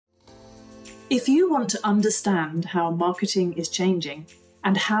If you want to understand how marketing is changing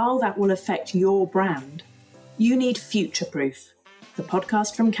and how that will affect your brand, you need Future Proof, the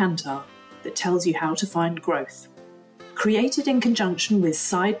podcast from Kantar that tells you how to find growth. Created in conjunction with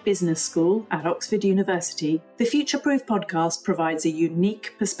Side Business School at Oxford University, the Future Proof podcast provides a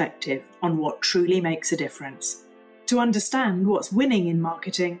unique perspective on what truly makes a difference. To understand what's winning in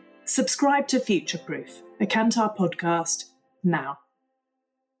marketing, subscribe to Future Proof, a Kantar podcast, now.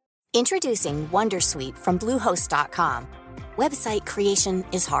 Introducing Wondersuite from Bluehost.com. Website creation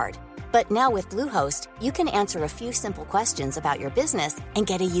is hard, but now with Bluehost, you can answer a few simple questions about your business and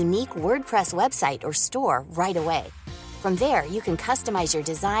get a unique WordPress website or store right away. From there, you can customize your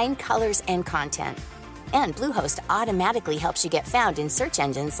design, colors, and content. And Bluehost automatically helps you get found in search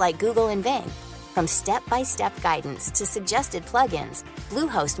engines like Google and Bing. From step-by-step guidance to suggested plugins,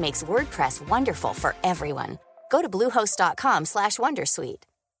 Bluehost makes WordPress wonderful for everyone. Go to bluehost.com/wondersuite.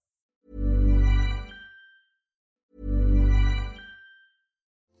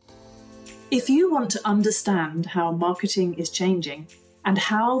 If you want to understand how marketing is changing and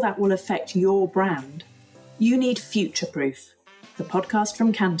how that will affect your brand, you need Future Proof, the podcast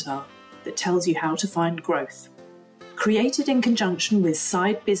from Kantar that tells you how to find growth. Created in conjunction with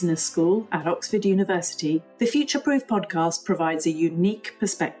Side Business School at Oxford University, the Future Proof podcast provides a unique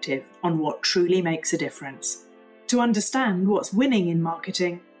perspective on what truly makes a difference. To understand what's winning in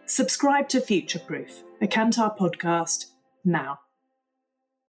marketing, subscribe to Future Proof, a Kantar podcast, now.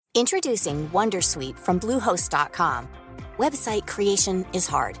 Introducing Wondersuite from Bluehost.com. Website creation is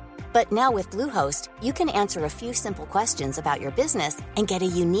hard, but now with Bluehost, you can answer a few simple questions about your business and get a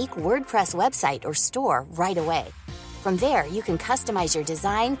unique WordPress website or store right away. From there, you can customize your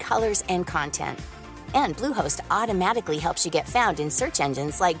design, colors, and content. And Bluehost automatically helps you get found in search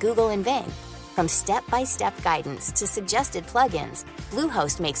engines like Google and Bing. From step-by-step guidance to suggested plugins,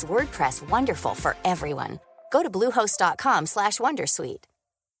 Bluehost makes WordPress wonderful for everyone. Go to bluehost.com/wondersuite.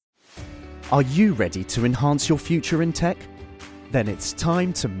 Are you ready to enhance your future in tech? Then it's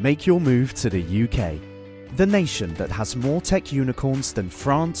time to make your move to the UK, the nation that has more tech unicorns than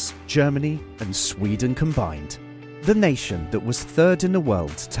France, Germany, and Sweden combined. The nation that was third in the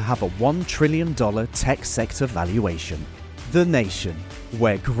world to have a $1 trillion tech sector valuation. The nation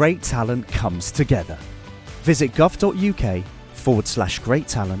where great talent comes together. Visit gov.uk/great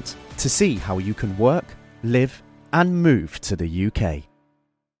talent to see how you can work, live, and move to the UK.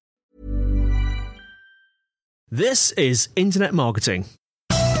 This is Internet Marketing.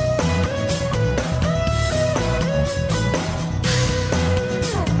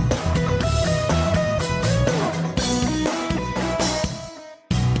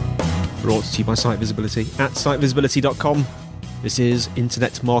 Brought to you by Site Visibility at sitevisibility.com. This is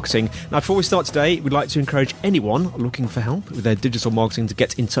Internet Marketing. Now, before we start today, we'd like to encourage anyone looking for help with their digital marketing to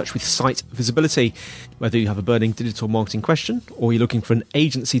get in touch with Site Visibility. Whether you have a burning digital marketing question or you're looking for an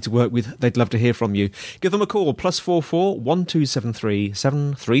agency to work with, they'd love to hear from you. Give them a call, +44 1273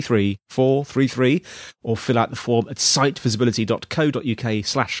 733 433, or fill out the form at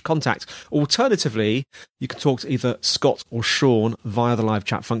sitevisibility.co.uk/contact. Alternatively, you can talk to either Scott or Sean via the live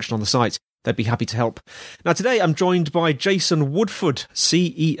chat function on the site. They'd be happy to help. Now, today I'm joined by Jason Woodford,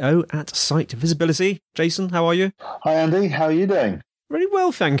 CEO at Site Visibility. Jason, how are you? Hi, Andy. How are you doing? Very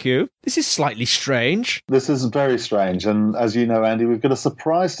well, thank you. This is slightly strange. This is very strange. And as you know, Andy, we've got a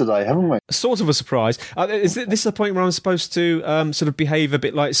surprise today, haven't we? Sort of a surprise. Is this the point where I'm supposed to sort of behave a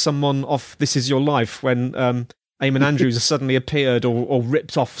bit like someone off This Is Your Life when Eamon Andrews has suddenly appeared or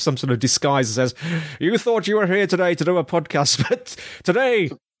ripped off some sort of disguise and says, "You thought you were here today to do a podcast, but today...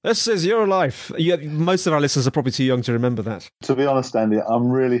 this is your life." Yeah, most of our listeners are probably too young to remember that. To be honest, Andy,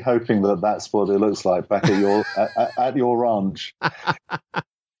 I'm really hoping that that's what it looks like back at your at your ranch.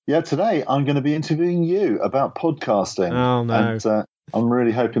 Yeah, today I'm going to be interviewing you about podcasting. Oh, no. And I'm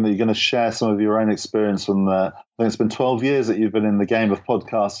really hoping that you're going to share some of your own experience from I think it's been 12 years that you've been in the game of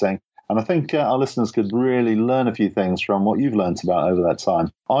podcasting. And I think our listeners could really learn a few things from what you've learned about over that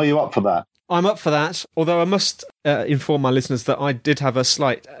time. Are you up for that? I'm up for that, although I must inform my listeners that I did have a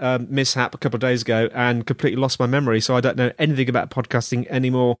slight mishap a couple of days ago and completely lost my memory, so I don't know anything about podcasting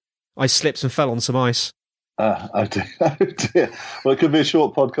anymore. I slipped and fell on some ice. Oh dear. Well, it could be a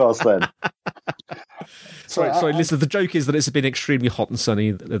short podcast then. Sorry, listen, the joke is that it's been extremely hot and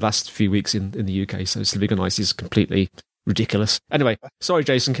sunny the last few weeks in the UK, so slipping on ice is completely ridiculous. Anyway, sorry,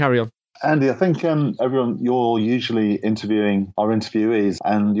 Jason, carry on. Andy, I think everyone, you're usually interviewing our interviewees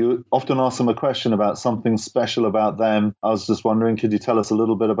and you often ask them a question about something special about them. I was just wondering, could you tell us a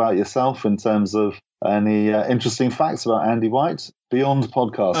little bit about yourself in terms of any interesting facts about Andy White beyond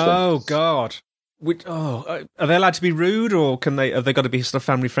podcasting? Oh, God. Are they allowed to be rude, or have they got to be sort of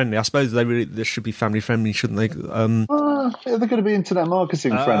family friendly? I suppose they should be family friendly, shouldn't they? They're going to be internet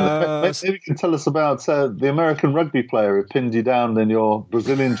marketing friendly. Maybe you can tell us about the American rugby player who pinned you down in your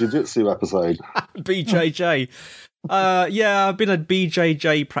Brazilian Jiu-Jitsu episode. BJJ. I've been a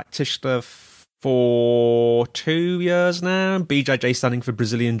BJJ practitioner for 2 years now. BJJ standing for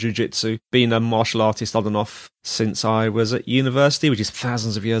Brazilian Jiu-Jitsu. Been a martial artist on and off since I was at university, which is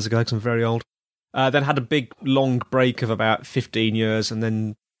thousands of years ago because I'm very old. Then had a big, long break of about 15 years and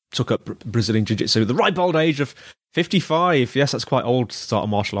then took up Brazilian Jiu-Jitsu at the ripe old age of 55. Yes, that's quite old to start a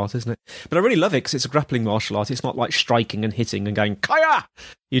martial art, isn't it? But I really love it because it's a grappling martial art. It's not like striking and hitting and going, Kaya!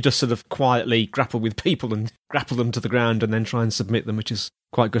 You just sort of quietly grapple with people and grapple them to the ground and then try and submit them, which is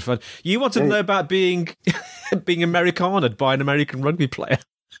quite good fun. You want to know about being Americaned by an American rugby player?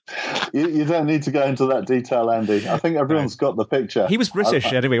 You don't need to go into that detail, Andy. I think everyone's got the picture. He was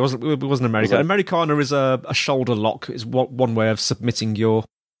British anyway. It wasn't American. Americana is a shoulder lock. Is one way of submitting your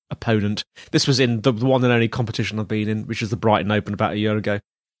opponent. This was in the one and only competition I've been in, which is the Brighton Open about a year ago.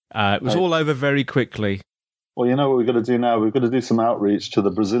 It was all over very quickly. Well, you know what we've got to do now? We've got to do some outreach to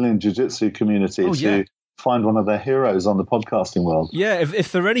the Brazilian Jiu-Jitsu community to find one of their heroes on the podcasting world. Yeah,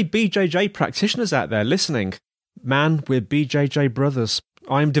 if there are any BJJ practitioners out there listening, man, we're BJJ brothers.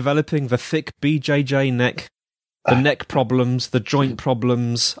 I'm developing the thick BJJ neck, the neck problems, the joint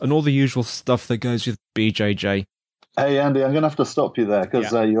problems, and all the usual stuff that goes with BJJ. Hey Andy, I'm going to have to stop you there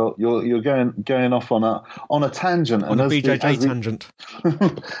because you're going off on a tangent. On a BJJ tangent.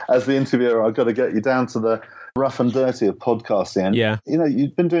 As the interviewer, I've got to get you down to the rough and dirty of podcasting. And,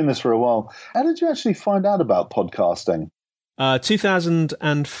 you've been doing this for a while. How did you actually find out about podcasting?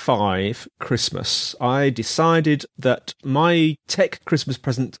 2005 Christmas, I decided that my tech Christmas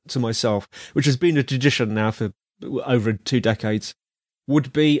present to myself, which has been a tradition now for over 2 decades,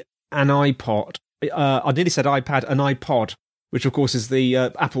 would be an iPod. I nearly said iPad, an iPod, which of course is the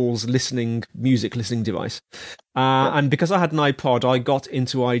Apple's music listening device. And because I had an iPod, I got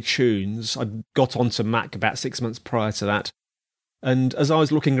into iTunes. I got onto Mac about 6 months prior to that. And as I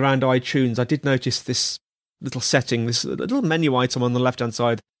was looking around iTunes, I did notice this little setting, this little menu item on the left-hand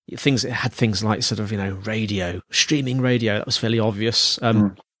side. It had things like sort of, radio, streaming radio. That was fairly obvious.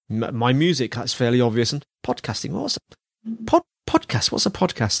 My music, that's fairly obvious. And podcasting, what's a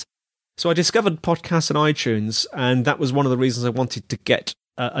podcast? So I discovered podcasts on iTunes, and that was one of the reasons I wanted to get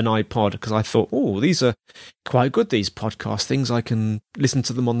an iPod, because I thought, these are quite good, these podcast things. I can listen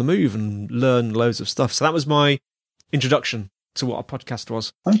to them on the move and learn loads of stuff. So that was my introduction to what a podcast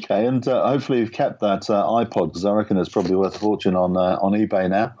was. Okay, and hopefully you've kept that iPod, because I reckon it's probably worth a fortune on eBay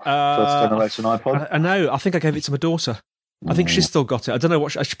now. First generation iPod. I know. I think I gave it to my daughter. I think she's still got it. I don't know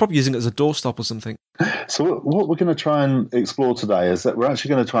what she's probably using it as a doorstop or something. So what we're going to try and explore today is that we're actually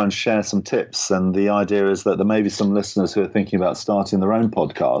going to try and share some tips. And the idea is that there may be some listeners who are thinking about starting their own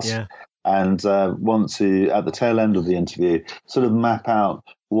podcast and want to, at the tail end of the interview, sort of map out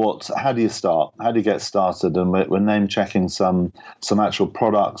how do you start? How do you get started? And we're name checking some actual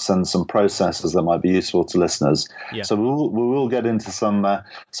products and some processes that might be useful to listeners. Yeah. So we will get into some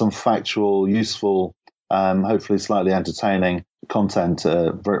factual, useful, hopefully slightly entertaining content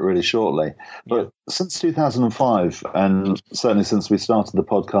really shortly. But since 2005, and certainly since we started the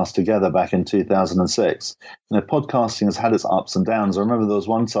podcast together back in 2006, podcasting has had its ups and downs. I remember there was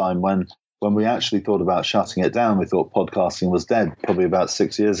one time when we actually thought about shutting it down. We thought podcasting was dead, probably about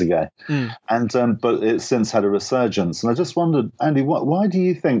 6 years ago. And but it's since had a resurgence. And I just wondered, Andy, why do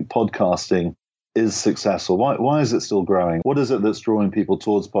you think podcasting is successful? Why is it still growing? What is it that's drawing people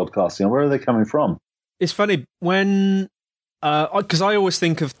towards podcasting, and where are they coming from? It's funny when, because I always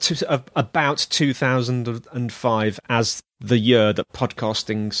think of about 2005 as the year that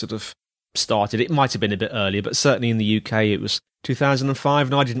podcasting sort of started. It might have been a bit earlier, but certainly in the UK it was 2005,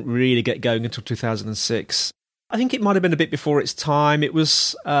 and I didn't really get going until 2006. I think it might have been a bit before its time. It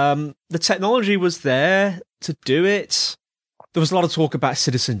was the technology was there to do it. There was a lot of talk about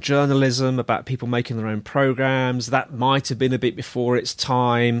citizen journalism, about people making their own programs. That might have been a bit before its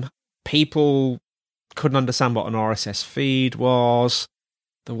time. People couldn't understand what an RSS feed was.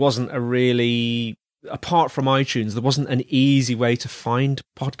 There wasn't apart from iTunes, there wasn't an easy way to find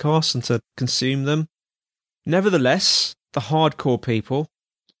podcasts and to consume them. Nevertheless, the hardcore people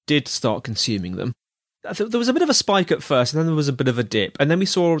did start consuming them. There was a bit of a spike at first, and then there was a bit of a dip. And then we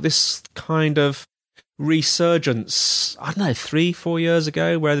saw this kind of resurgence, 3-4 years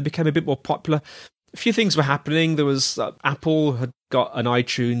ago, where they became a bit more popular. A few things were happening. There was Apple had got an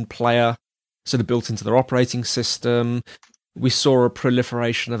iTunes player sort of built into their operating system. We saw a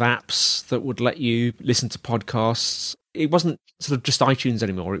proliferation of apps that would let you listen to podcasts. It wasn't sort of just iTunes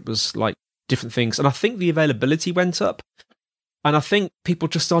anymore. It was like different things. And I think the availability went up. And I think people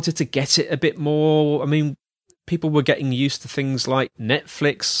just started to get it a bit more. I mean, people were getting used to things like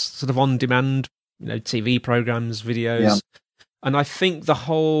Netflix, sort of on-demand, TV programs, videos. Yeah. And I think the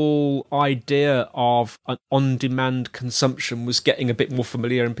whole idea of an on-demand consumption was getting a bit more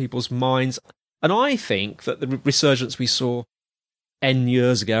familiar in people's minds. And I think that the resurgence we saw N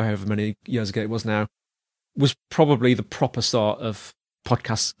years ago, however many years ago it was now, was probably the proper start of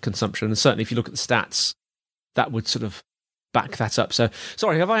podcast consumption. And certainly if you look at the stats, that would sort of back that up. So,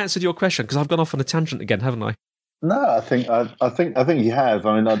 sorry, have I answered your question? Because I've gone off on a tangent again, haven't I? No, I think you have.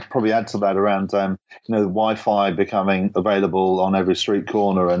 I mean, I'd probably add to that around Wi-Fi becoming available on every street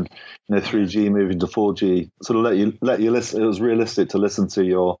corner, and 3G moving to 4G. Sort of let you listen. It was realistic to listen to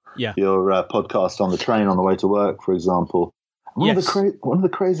your podcast on the train on the way to work, for example. One of the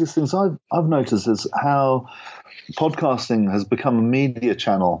craziest things I've noticed is how podcasting has become a media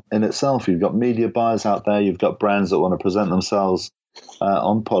channel in itself. You've got media buyers out there. You've got brands that want to present themselves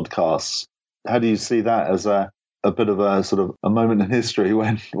on podcasts. How do you see that as a bit of a sort of a moment in history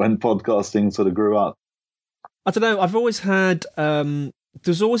when podcasting sort of grew up? I don't know. I've always had,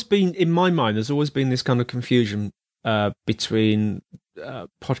 there's always been this kind of confusion between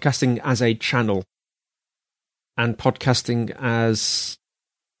podcasting as a channel and podcasting as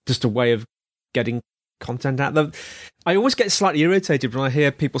just a way of getting content out there. I always get slightly irritated when I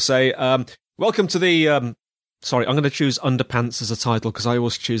hear people say, welcome to the... Sorry, I'm going to choose Underpants as a title because I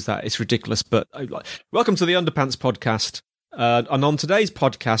always choose that. It's ridiculous, but welcome to the Underpants podcast. And on today's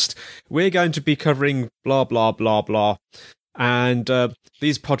podcast, we're going to be covering blah, blah, blah, blah. And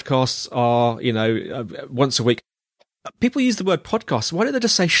these podcasts are, once a week. People use the word podcast. Why don't they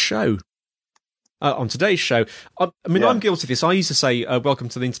just say show? On today's show, I'm guilty of this. I used to say, welcome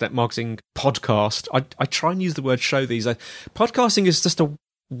to the Internet Marketing Podcast. I try and use the word show these days. Podcasting is just a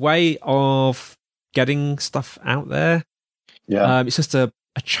way of getting stuff out there. Yeah, it's just a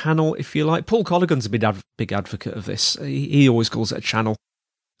channel, if you like. Paul Colligan's a big advocate of this. He always calls it a channel.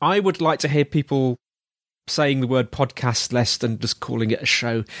 I would like to hear people saying the word podcast less than just calling it a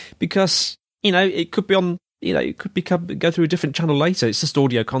show, because it could be on. It could go through a different channel later. It's just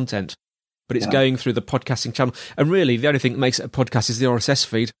audio content, but it's going through the podcasting channel. And really, the only thing that makes it a podcast is the RSS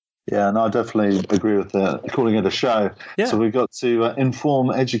feed. Yeah, no, I definitely agree with calling it a show. Yeah. So we've got to inform,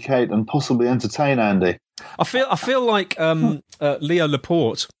 educate, and possibly entertain, Andy. I feel like Leo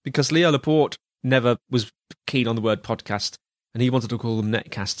Laporte, because Leo Laporte never was keen on the word podcast, and he wanted to call them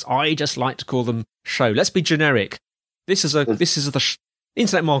netcasts. I just like to call them show. Let's be generic. This is the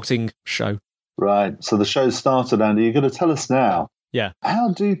Internet Marketing Show. Right. So the show started, Andy. You're going to tell us now. Yeah. How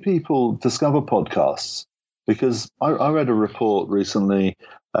do people discover podcasts? Because I read a report recently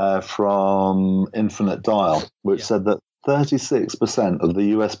from Infinite Dial, which said that 36% of the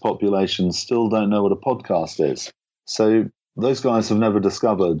US population still don't know what a podcast is. So those guys have never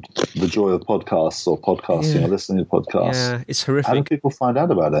discovered the joy of podcasts or podcasting or listening to podcasts. Yeah, it's horrific. How do people find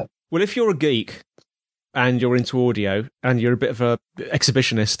out about it? Well, if you're a geek and you're into audio and you're a bit of a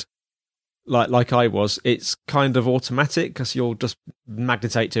exhibitionist, like I was, it's kind of automatic because you'll just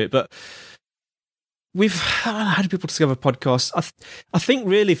magnetate to it. But how do people discover podcasts? I think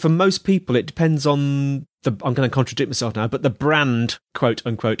really for most people it depends on I'm going to contradict myself now, but the brand, quote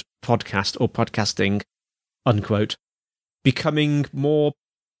unquote, podcast or podcasting, unquote, becoming more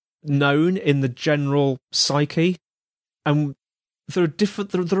known in the general psyche. And there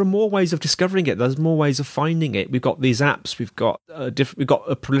are more ways of discovering it. There's more ways of finding it. We've got these apps. We've got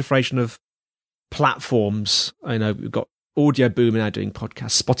a proliferation of platforms. We've got Audio Boom now doing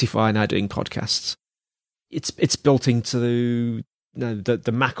podcasts. Spotify now doing podcasts. It's built into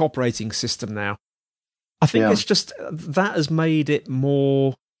the Mac operating system now. I think it's just that has made it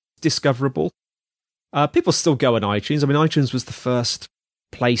more discoverable. People still go on iTunes. I mean, iTunes was the first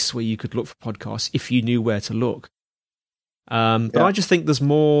place where you could look for podcasts if you knew where to look. But I just think there's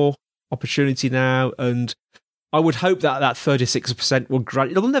more opportunity now, and I would hope that 36% will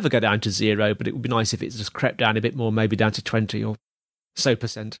it'll never go down to zero, but it would be nice if it just crept down a bit more, maybe down to 20 or so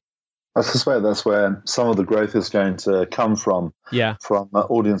 %. I suspect that's where some of the growth is going to come from. Yeah, from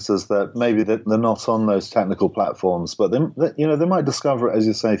audiences that maybe they're not on those technical platforms, but they might discover it, as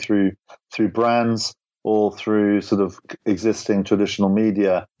you say, through brands or through sort of existing traditional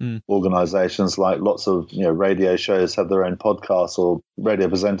media organizations. Like lots of radio shows have their own podcasts, or radio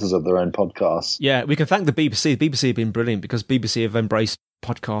presenters have their own podcasts. Yeah, we can thank the BBC. The BBC have been brilliant because BBC have embraced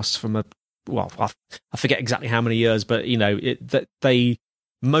podcasts from I forget exactly how many years, but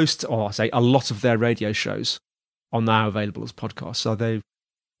a lot of their radio shows are now available as podcasts. So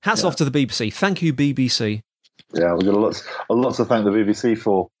hats off to the BBC. Thank you, BBC. Yeah, we've got a lot to thank the BBC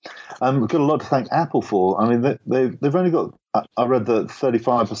for. We've got a lot to thank Apple for. I mean, they've only got. I read that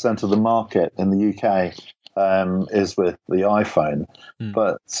 35% of the market in the UK is with the iPhone,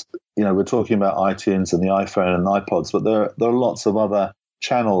 but we're talking about iTunes and the iPhone and iPods, but there are lots of other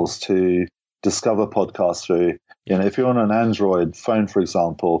channels to discover podcasts through. If you're on an Android phone, for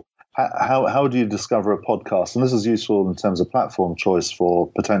example, how do you discover a podcast? And this is useful in terms of platform choice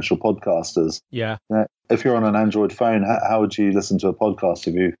for potential podcasters. Yeah. If you're on an Android phone, how would you listen to a podcast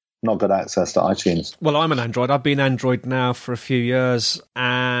if you've not got access to iTunes? Well, I'm an Android. I've been Android now for a few years,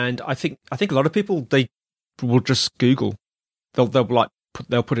 and I think a lot of people, they will just Google. They'll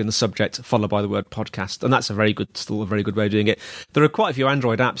put in the subject followed by the word podcast, and that's still a very good way of doing it. There are quite a few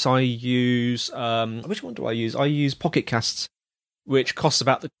Android apps. I use which one do I use? I use Pocket Casts, which costs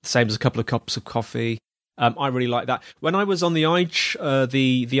about the same as a couple of cups of coffee. I really like that. When I was on the iPhone,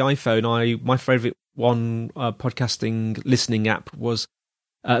 my favourite one podcasting listening app was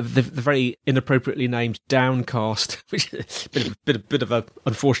the very inappropriately named Downcast, which is a bit of an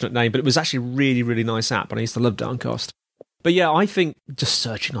unfortunate name, but it was actually a really, really nice app, and I used to love Downcast. But yeah, I think just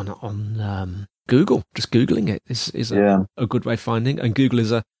searching on Google, just Googling it is a good way of finding. And Google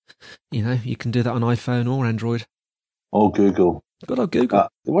is you can do that on iPhone or Android. Or Google. Good old Google.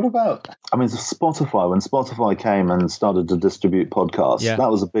 What about, Spotify? When Spotify came and started to distribute podcasts, that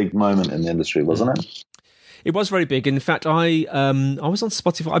was a big moment in the industry, wasn't it? It was very big. In fact, I was on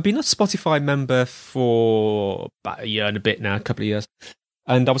Spotify. I've been a Spotify member for about a year and a bit now, a couple of years.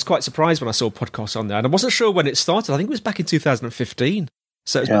 And I was quite surprised when I saw podcasts on there. And I wasn't sure when it started. I think it was back in 2015.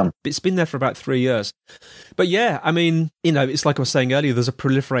 So it's been there for about 3 years. But yeah, it's like I was saying earlier, there's a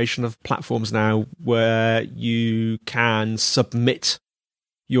proliferation of platforms now where you can submit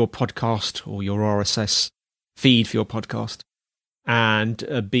your podcast or your RSS feed for your podcast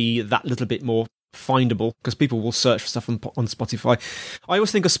and be that little bit more findable, because people will search for stuff on Spotify. I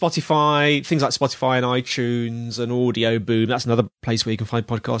always think of Spotify, things like Spotify and iTunes and Audio Boom. That's another place where you can find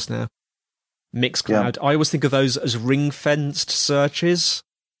podcasts now. Mixcloud. I always think of those as ring-fenced searches.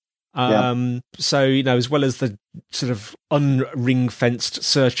 So, as well as the sort of unring-fenced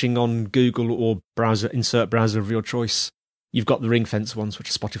searching on Google or insert browser of your choice, you've got the ring-fenced ones, which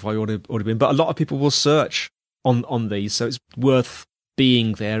are Spotify, Audio Boom. But a lot of people will search on these, so it's worth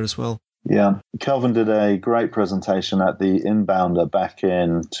being there as well. Yeah, Kelvin did a great presentation at the Inbounder back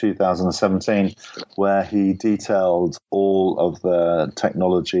in 2017 where he detailed all of the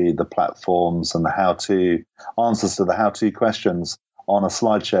technology, the platforms, and the how-to answers to the how-to questions on a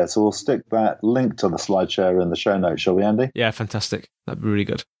SlideShare. So we'll stick that link to the SlideShare in the show notes, shall we, Andy? Yeah, fantastic. That'd be really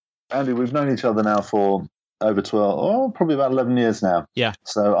good. Andy, we've known each other now for over 12, probably about 11 years now. Yeah.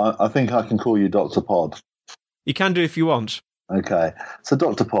 So I think I can call you Dr. Pod. You can do if you want. Okay. So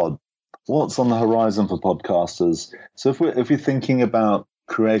Dr. Pod, what's on the horizon for podcasters? So if you're thinking about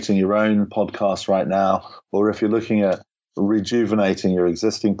creating your own podcast right now, or if you're looking at rejuvenating your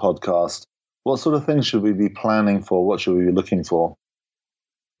existing podcast, what sort of things should we be planning for? What should we be looking for?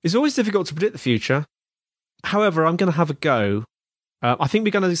 It's always difficult to predict the future. However, I'm going to have a go. I think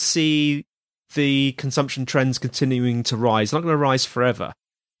we're going to see the consumption trends continuing to rise. They're not going to rise forever.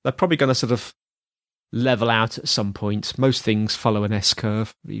 They're probably going to sort of level out at some point. Most things follow an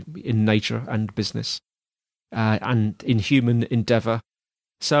S-curve in nature and business and in human endeavour.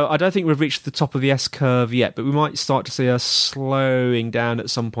 So I don't think we've reached the top of the S-curve yet, but we might start to see a slowing down at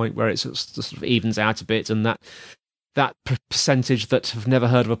some point where it sort of evens out a bit, and that percentage that have never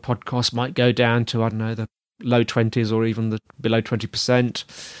heard of a podcast might go down to, I don't know, the low 20s or even the below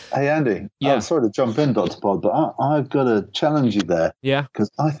 20%. Hey, Andy, I'm sorry to jump in, Dr. Pod, but I've got to challenge you there. Yeah.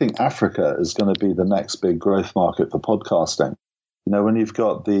 Because I think Africa is going to be the next big growth market for podcasting. When you've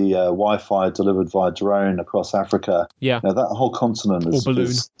got the Wi-Fi delivered via drone across Africa, that whole continent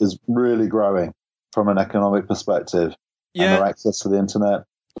is really growing from an economic perspective and their access to the internet.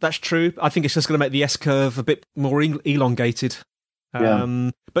 That's true. I think it's just going to make the S-curve a bit more elongated.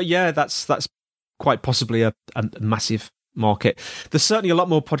 But that's quite possibly a massive market. There's certainly a lot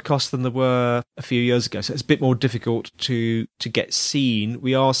more podcasts than there were a few years ago, so it's a bit more difficult to get seen.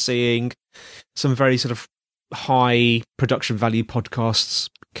 We are seeing some very sort of high production value podcasts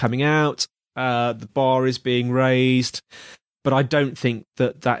coming out. The bar is being raised, but I don't think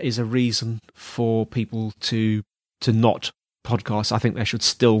that is a reason for people to not podcast. I think they should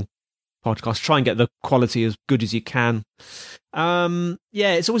still podcast. Try and get the quality as good as you can.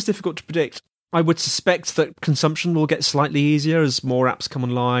 It's always difficult to predict. I would suspect that consumption will get slightly easier as more apps come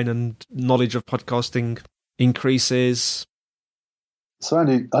online and knowledge of podcasting increases. So,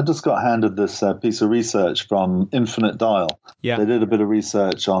 Andy, I just got handed this piece of research from Infinite Dial. Yeah. They did a bit of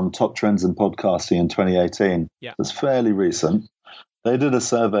research on top trends in podcasting in 2018. Yeah. It's fairly recent. They did a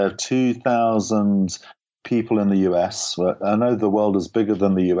survey of 2,000 people in the US. I know the world is bigger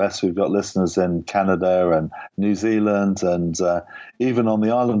than the US. We've got listeners in Canada and New Zealand and even on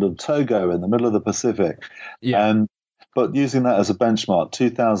the island of Togo in the middle of the Pacific. Yeah. But using that as a benchmark,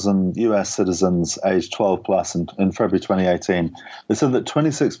 2,000 US citizens aged 12 plus in February 2018, they said that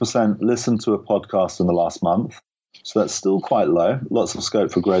 26% listened to a podcast in the last month. So that's still quite low. Lots of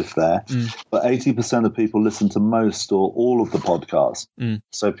scope for growth there. But 80% of people listen to most or all of the podcasts.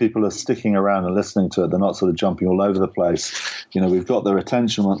 So people are sticking around and listening to it. They're not sort of jumping all over the place. We've got their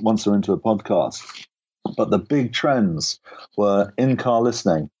attention once they're into a podcast. But the big trends were in-car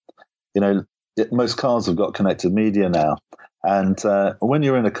listening. Most cars have got connected media now, and when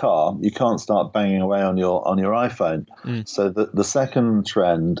you're in a car, you can't start banging away on your iPhone. So the second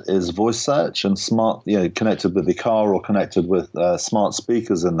trend is voice search and smart, connected with the car or connected with smart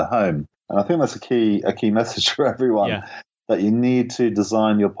speakers in the home. And I think that's a key message for everyone, that you need to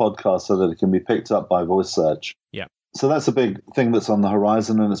design your podcast so that it can be picked up by voice search. Yeah. So that's a big thing that's on the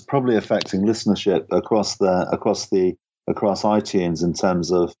horizon, and it's probably affecting listenership across iTunes in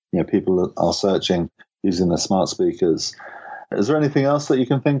terms of people are searching using their smart speakers. Is there anything else that you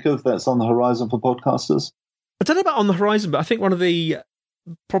can think of that's on the horizon for podcasters? I don't know about on the horizon, but I think one of the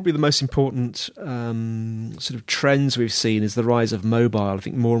probably the most important sort of trends we've seen is the rise of mobile. I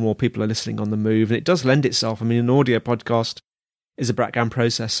think more and more people are listening on the move, and it does lend itself. I mean, an audio podcast is a background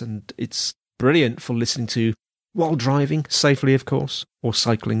process, and it's brilliant for listening to while driving, safely, of course, or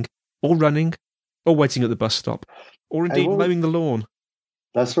cycling, or running, or waiting at the bus stop, or indeed mowing the lawn.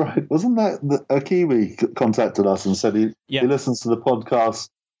 That's right. Wasn't that a Kiwi contacted us and said he listens to the podcast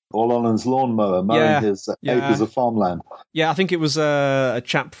while on his lawnmower mowing his acres of farmland? Yeah, I think it was a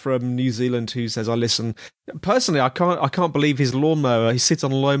chap from New Zealand who says, I listen. Personally, I can't believe his lawnmower, he sits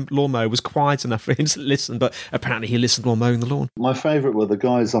on a lawnmower, was quiet enough for him to listen, but apparently he listened while mowing the lawn. My favourite were the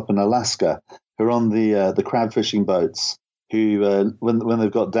guys up in Alaska who are on the crab fishing boats who, when they've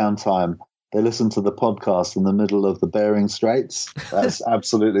got downtime, they listen to the podcast in the middle of the Bering Straits. That's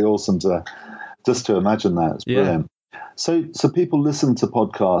absolutely awesome to imagine that. It's brilliant. So people listen to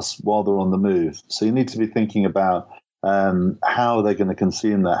podcasts while they're on the move. So you need to be thinking about how they're going to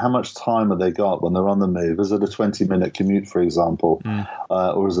consume that. How much time have they got when they're on the move? Is it a 20-minute commute, for example,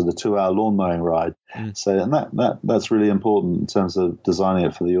 or is it a 2-hour lawn mowing ride? So and that's really important in terms of designing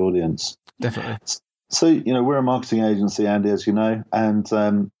it for the audience. Definitely. So we're a marketing agency, Andy, as you know,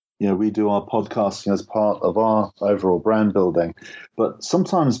 and we do our podcasting as part of our overall brand building. But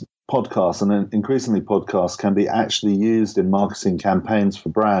sometimes podcasts, and increasingly podcasts, can be actually used in marketing campaigns for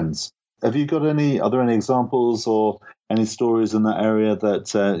brands. Are there any examples or any stories in that area that,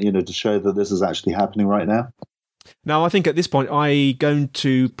 to show that this is actually happening right now? Now, I think at this point, I'm going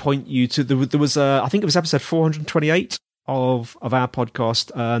to point you to, there was, I think it was episode 428 of our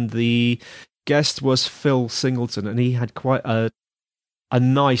podcast, and the guest was Phil Singleton, and he had quite a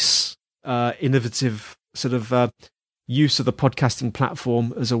nice, innovative sort of use of the podcasting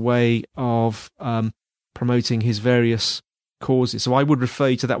platform as a way of promoting his various causes. So I would refer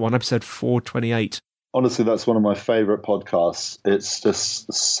you to that one, episode 428. Honestly, that's one of my favourite podcasts. It's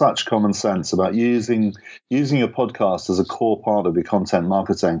just such common sense about using a podcast as a core part of your content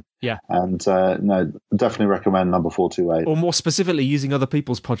marketing. Yeah. And definitely recommend number 428. Or more specifically, using other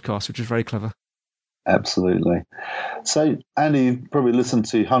people's podcasts, which is very clever. Absolutely. So, Andy, you've probably listened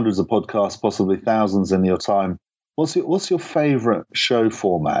to hundreds of podcasts, possibly thousands in your time. What's your favourite show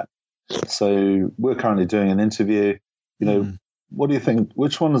format? So, we're currently doing an interview. What do you think?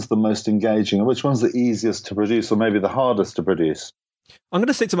 Which one is the most engaging, and which one's the easiest to produce, or maybe the hardest to produce? I'm going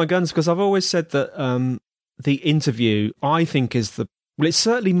to stick to my guns because I've always said that the interview, I think, is it's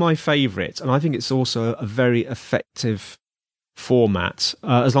certainly my favourite, and I think it's also a very effective format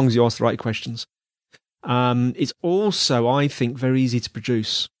as long as you ask the right questions. It's also, I think, very easy to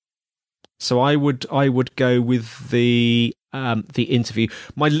produce. So I would go with the interview.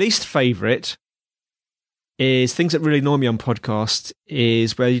 My least favourite is things that really annoy me on podcasts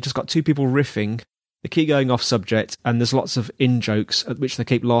is where you just got two people riffing, they keep going off subject, and there's lots of in-jokes at which they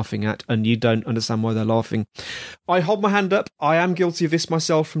keep laughing at, and you don't understand why they're laughing. I hold my hand up. I am guilty of this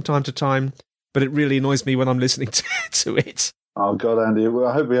myself from time to time, but it really annoys me when I'm listening to it. Oh, God, Andy. Well,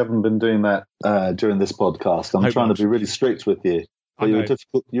 I hope we haven't been doing that during this podcast. I'm trying to be really strict with you. but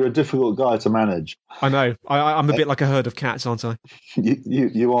you're a difficult guy to manage. I know. I'm a bit like a herd of cats, aren't I?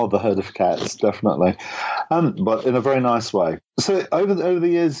 You are the herd of cats, definitely, but in a very nice way. So over the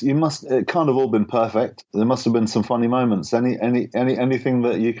years, it kind of all been perfect. There must have been some funny moments. Anything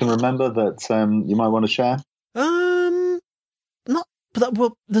that you can remember that you might want to share? Not. But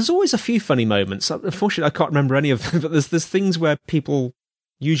well, there's always a few funny moments. Unfortunately, I can't remember any of them. But there's things where people,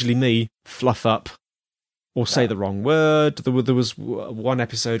 usually me, fluff up or say the wrong word. There was one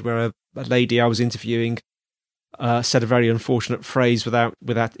episode where a lady I was interviewing said a very unfortunate phrase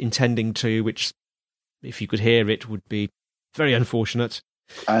without intending to, which, if you could hear it, would be very unfortunate.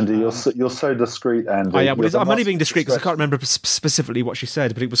 Andy, you're so discreet, Andy. Yeah, but I'm only being discreet because I can't remember specifically what she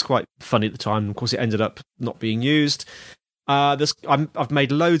said, but it was quite funny at the time. Of course, it ended up not being used. I've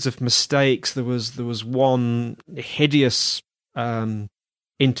made loads of mistakes. There was one hideous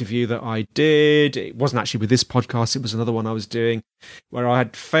interview that I did. It wasn't actually with this podcast. It was another one I was doing where I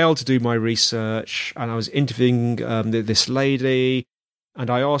had failed to do my research, and I was interviewing this lady, and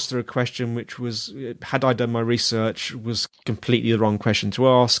I asked her a question which was, had I done my research, was completely the wrong question to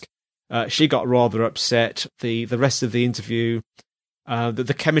ask. She got rather upset. The rest of the interview,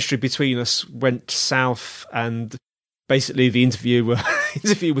 the chemistry between us went south, and basically the interview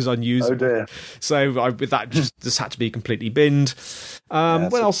was unusable. Oh dear. So that just had to be completely binned.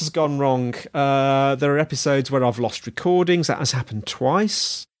 What else has gone wrong? There are episodes where I've lost recordings. That has happened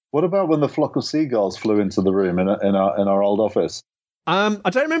twice. What about when the flock of seagulls flew into the room in our old office? I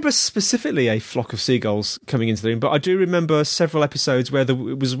don't remember specifically a flock of seagulls coming into the room, but I do remember several episodes where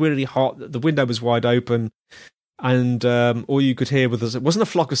it was really hot, the window was wide open, and all you could hear was, it wasn't a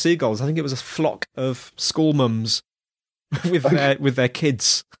flock of seagulls, I think it was a flock of school mums with their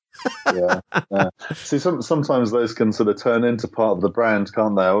kids. Yeah. See, sometimes those can sort of turn into part of the brand,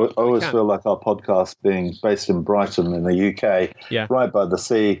 can't they? I always feel like our podcast, being based in Brighton in the UK, right by the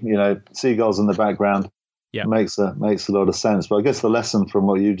sea, seagulls in the background, makes a lot of sense. But I guess the lesson from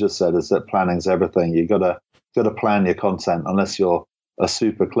what you just said is that planning's everything. You got to plan your content, unless you're a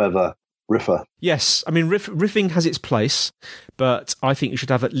super clever riffer. Yes, I mean riffing has its place, but I think you should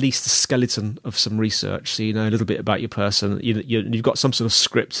have at least a skeleton of some research, so you know a little bit about your person. You've got some sort of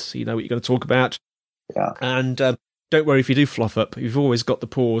script, so you know what you're going to talk about. Yeah, and don't worry if you do fluff up. You've always got the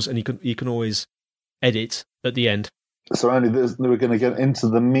pause, and you can always edit at the end. So Andy, we're going to get into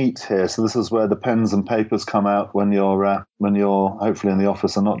the meat here. So this is where the pens and papers come out when you're hopefully in the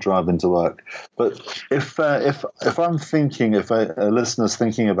office and not driving to work. But if I'm thinking, if a listener's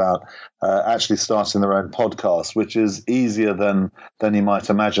thinking about actually starting their own podcast, which is easier than you might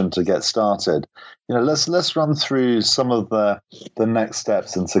imagine to get started, let's run through some of the next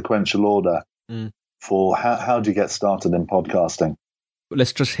steps in sequential order for how do you get started in podcasting.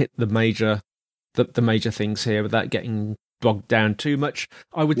 Let's just hit the major things here without getting bogged down too much.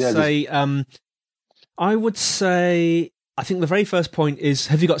 I would say I think the very first point is,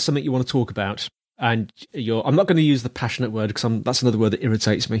 have you got something you want to talk about? And I'm not going to use the passionate word because that's another word that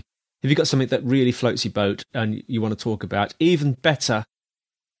irritates me. If you've got something that really floats your boat and you want to talk about, even better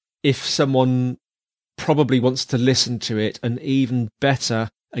if someone probably wants to listen to it, and even better,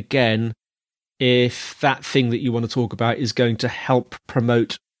 again, if that thing that you want to talk about is going to help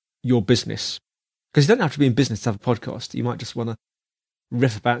promote your business. Because you don't have to be in business to have a podcast. You might just want to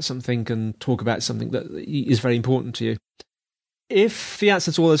riff about something and talk about something that is very important to you. If the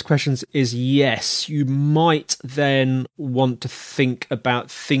answer to all those questions is yes, you might then want to think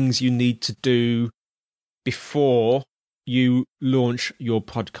about things you need to do before you launch your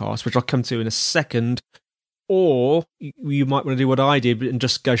podcast, which I'll come to in a second. Or you might want to do what I did and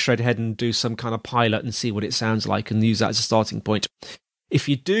just go straight ahead and do some kind of pilot and see what it sounds like and use that as a starting point. If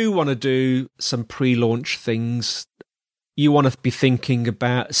you do want to do some pre-launch things, you want to be thinking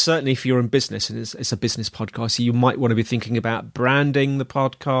about, certainly if you're in business and it's a business podcast, you might want to be thinking about branding the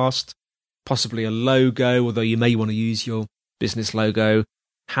podcast, possibly a logo, although you may want to use your business logo,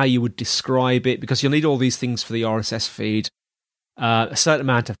 how you would describe it, because you'll need all these things for the RSS feed. A certain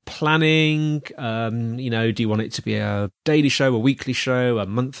amount of planning, do you want it to be a daily show, a weekly show, a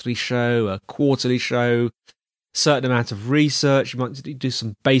monthly show, a quarterly show? Certain amount of research. You might do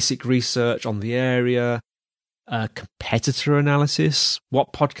some basic research on the area, competitor analysis,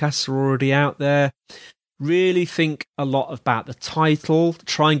 what podcasts are already out there. Really think a lot about the title.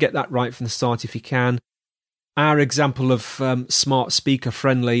 Try and get that right from the start if you can. Our example of smart speaker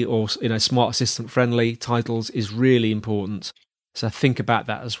friendly or smart assistant friendly titles is really important. So think about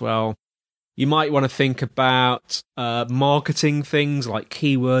that as well. You might want to think about marketing things like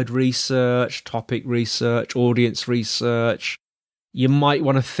keyword research, topic research, audience research. You might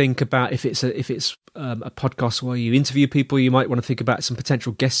want to think about if it's a podcast where you interview people. You might want to think about some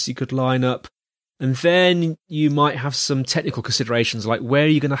potential guests you could line up. And then you might have some technical considerations, like where are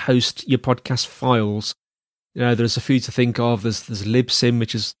you going to host your podcast files? There's a few to think of. There's Libsyn,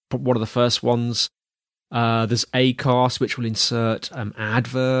 which is one of the first ones. There's Acast, which will insert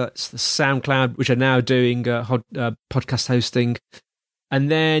adverts. There's SoundCloud, which are now doing podcast hosting.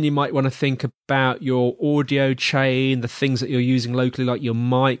 And then you might want to think about your audio chain, the things that you're using locally, like your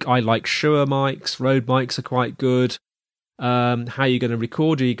mic. I like Shure mics. Rode mics are quite good. How are you going to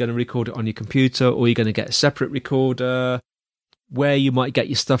record? Are you going to record it on your computer, or are you going to get a separate recorder? Where you might get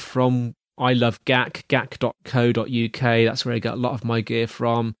your stuff from. I love GAC, gac.co.uk. That's where I get a lot of my gear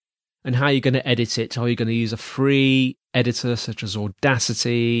from. And how are you going to edit it? Are you going to use a free editor such as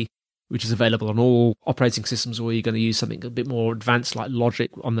Audacity, which is available on all operating systems, or are you going to use something a bit more advanced like Logic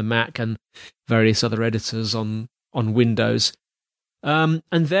on the Mac and various other editors on Windows? And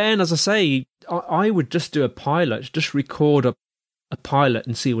then, as I say, I would just do a pilot, just record a pilot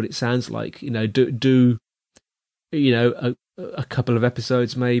and see what it sounds like. Do a couple of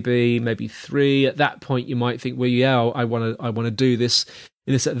episodes, maybe 3. At that point, you might think, well, yeah, I want to do this.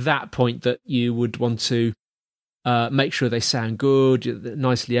 And it's at that point that you would want to make sure they sound good,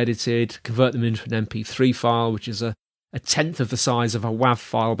 nicely edited, convert them into an MP3 file, which is a tenth of the size of a WAV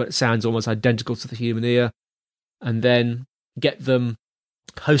file, but it sounds almost identical to the human ear, and then get them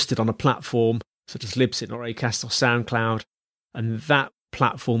hosted on a platform such as Libsyn or Acast or SoundCloud, and that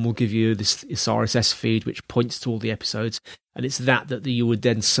platform will give you this RSS feed which points to all the episodes, and it's that you would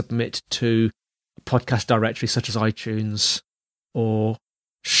then submit to a podcast directory such as iTunes or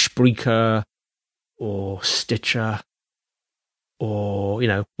Spreaker or Stitcher or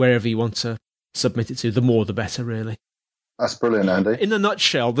wherever you want to submit it to. The more the better, really. That's brilliant, Andy. In a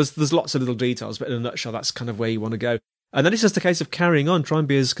nutshell, there's lots of little details, but in a nutshell, that's kind of where you want to go. And then it's just a case of carrying on, try and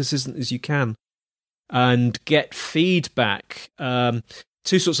be as consistent as you can, and get feedback. 2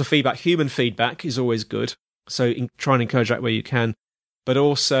 sorts of feedback. Human feedback is always good, so try and encourage that where you can. But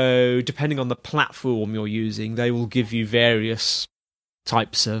also, depending on the platform you're using, they will give you various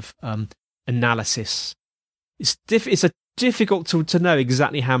types of analysis. It's difficult to know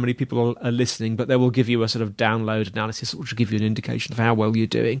exactly how many people are listening, but they will give you a sort of download analysis, which will give you an indication of how well you're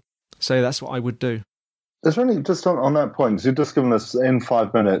doing. So that's what I would do. There's really, just on that point, because you've just given us in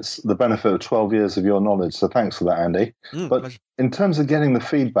 5 minutes the benefit of 12 years of your knowledge, so thanks for that, Andy. But pleasure. In terms of getting the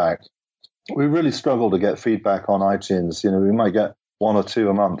feedback, we really struggle to get feedback on iTunes. We might get 1 or 2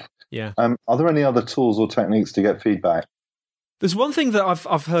 a month. Yeah. Are there any other tools or techniques to get feedback? There's one thing that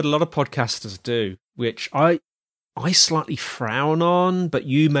I've heard a lot of podcasters do, which I slightly frown on, but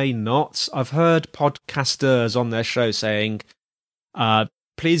you may not. I've heard podcasters on their show saying,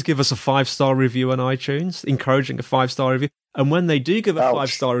 please give us a 5-star review on iTunes, encouraging a 5-star review. And when they do give a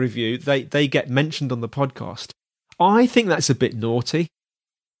 5-star review, they get mentioned on the podcast. I think that's a bit naughty,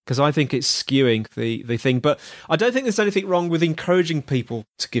 because I think it's skewing the thing. But I don't think there's anything wrong with encouraging people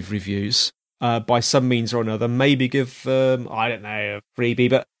to give reviews by some means or another. Maybe give, I don't know, a freebie,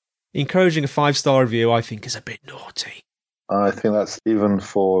 but encouraging a 5-star review, I think, is a bit naughty. I think that's, even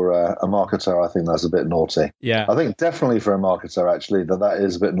for a marketer, I think that's a bit naughty. Yeah. I think definitely for a marketer, actually, that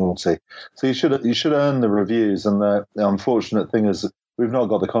is a bit naughty. So you should earn the reviews, and the unfortunate thing is we've not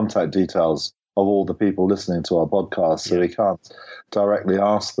got the contact details of all the people listening to our podcast, so we can't directly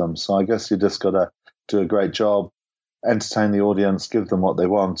ask them. So I guess you just got to do a great job, entertain the audience, give them what they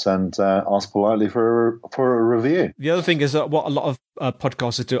want, and ask politely for a review. The other thing is that what a lot of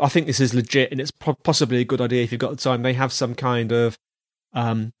podcasters do, I think this is legit, and it's possibly a good idea if you've got the time. They have some kind of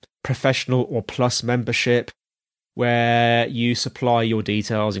professional or plus membership where you supply your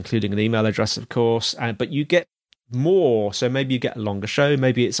details, including an email address, of course, but you get more. So maybe you get a longer show,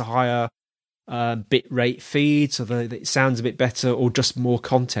 maybe it's a higher bit rate feed, so that it sounds a bit better, or just more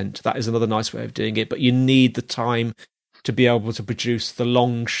content. That is another nice way of doing it, but you need the time to be able to produce the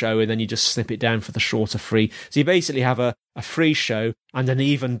long show, and then you just snip it down for the shorter free. So you basically have a free show and an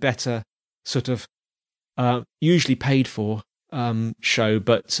even better sort of usually paid for show,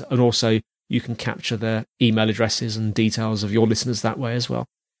 and also you can capture their email addresses and details of your listeners that way as well.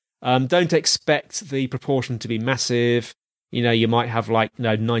 Don't expect the proportion to be massive. You might have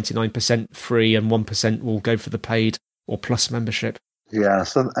 99% free and 1% will go for the paid or plus membership. Yeah,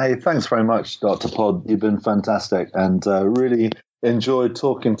 so hey, thanks very much, Dr. Pod. You've been fantastic, and really enjoyed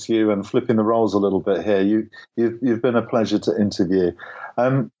talking to you and flipping the roles a little bit here. You've been a pleasure to interview.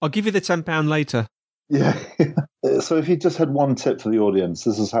 I'll give you the £10 later. Yeah. So if you just had one tip for the audience,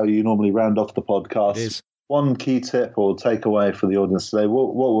 this is how you normally round off the podcast. It is. One key tip or takeaway for the audience today,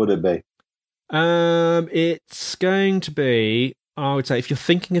 what would it be? It's going to be I would say if you're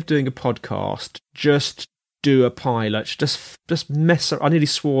thinking of doing a podcast, just do a pilot. Just mess up. I nearly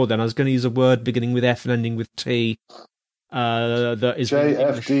swore then. I was going to use a word beginning with F and ending with T. That is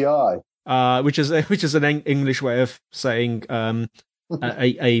JFDI. Which is an English way of saying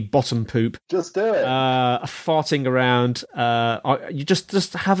a bottom poop. Just do it. Farting around. You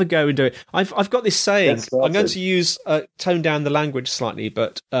just have a go and do it. I've got this saying. I'm going to tone down the language slightly,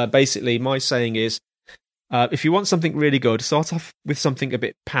 but basically my saying is, if you want something really good, start off with something a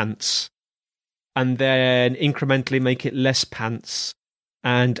bit pants, and then incrementally make it less pants,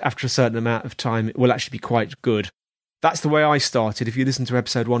 and after a certain amount of time, it will actually be quite good. That's the way I started. If you listen to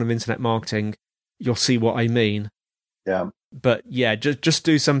episode 1 of Internet Marketing, you'll see what I mean. Yeah. But yeah, just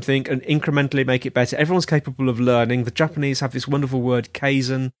do something and incrementally make it better. Everyone's capable of learning. The Japanese have this wonderful word,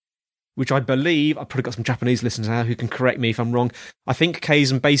 kaizen, which I believe, I've probably got some Japanese listeners now who can correct me if I'm wrong. I think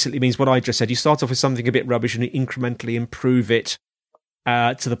kaizen basically means what I just said. You start off with something a bit rubbish and you incrementally improve it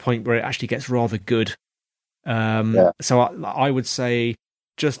to the point where it actually gets rather good. So I would say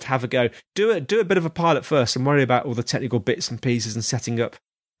just have a go. Do a bit of a pilot first and worry about all the technical bits and pieces and setting up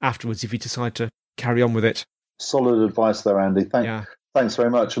afterwards if you decide to carry on with it. Solid advice there, Andy. Thanks very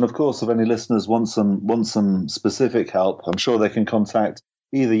much. And of course, if any listeners want some specific help, I'm sure they can contact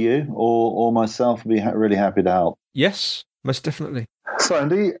either you or myself. I'd be really happy to help. Yes, most definitely. So,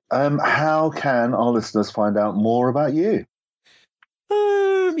 Andy, how can our listeners find out more about you?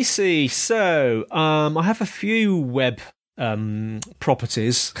 Let me see. So, I have a few web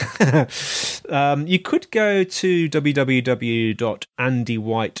properties. You could go to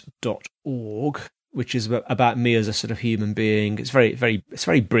www.andywhite.org, which is about me as a sort of human being. It's very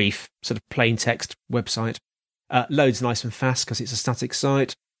brief, sort of plain text website. Loads nice and fast because it's a static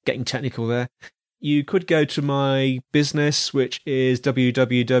site. Getting technical there. You could go to my business, which is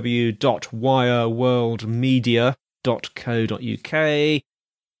www.wireworldmedia.co.uk.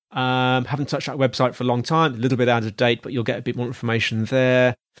 Haven't touched that website for a long time, a little bit out of date, but you'll get a bit more information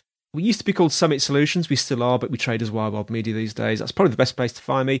there. We used to be called Summit Solutions, we still are, but we trade as Wire World Media these days. That's probably the best place to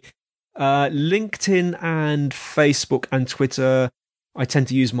find me. LinkedIn and Facebook and Twitter, I tend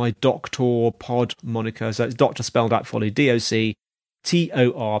to use my Doctor Pod moniker, so it's Doctor spelled out fully, DOCTORPOD.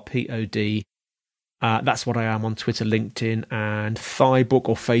 That's what I am on Twitter, LinkedIn, and Thighbook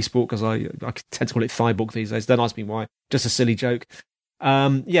or Facebook, as I tend to call it Thighbook these days. Don't ask me why, just a silly joke.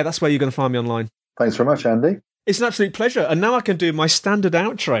 That's where you're going to find me online. Thanks very much, Andy. It's an absolute pleasure. And now I can do my standard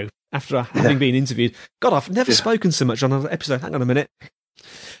outro after having been interviewed. God, I've never spoken so much on an episode. Hang on a minute.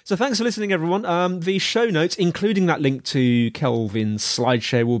 So thanks for listening, everyone. The show notes, including that link to Kelvin's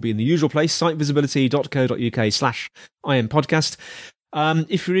slideshow, will be in the usual place, sitevisibility.co.uk/IMPodcast.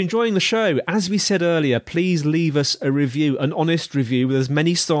 If you're enjoying the show, as we said earlier, please leave us a review, an honest review with as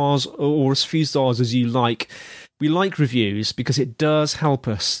many stars or as few stars as you like. We like reviews because it does help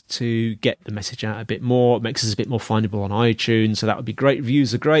us to get the message out a bit more. It makes us a bit more findable on iTunes, so that would be great.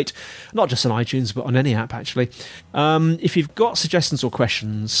 Reviews are great, not just on iTunes, but on any app, actually. If you've got suggestions or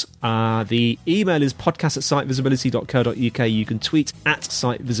questions, the email is podcast@sitevisibility.co.uk. You can tweet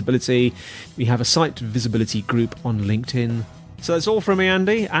 @sitevisibility. We have a Site Visibility group on LinkedIn. So that's all from me,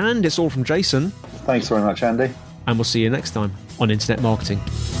 Andy, and it's all from Jason. Thanks very much, Andy. And we'll see you next time on Internet Marketing.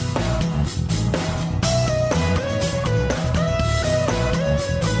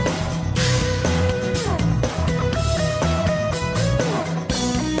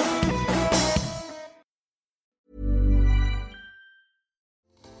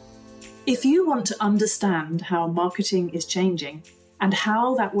 If you want to understand how marketing is changing and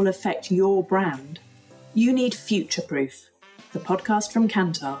how that will affect your brand, you need Future Proof, the podcast from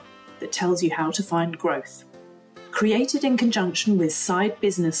Kantar that tells you how to find growth. Created in conjunction with Side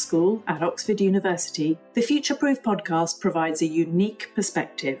Business School at Oxford University, the Future Proof podcast provides a unique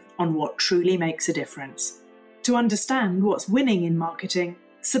perspective on what truly makes a difference. To understand what's winning in marketing,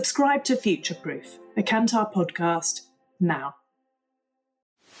 subscribe to Future Proof, a Kantar podcast, now.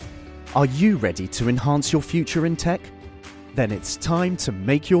 Are you ready to enhance your future in tech? Then it's time to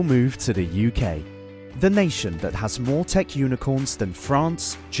make your move to the UK, the nation that has more tech unicorns than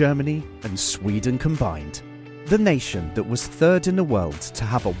France, Germany, and Sweden combined. The nation that was third in the world to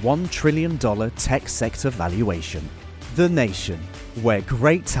have a $1 trillion tech sector valuation. The nation where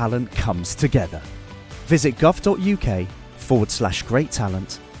great talent comes together. Visit gov.uk/great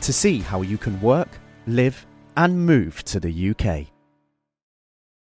talent to see how you can work, live, and move to the UK.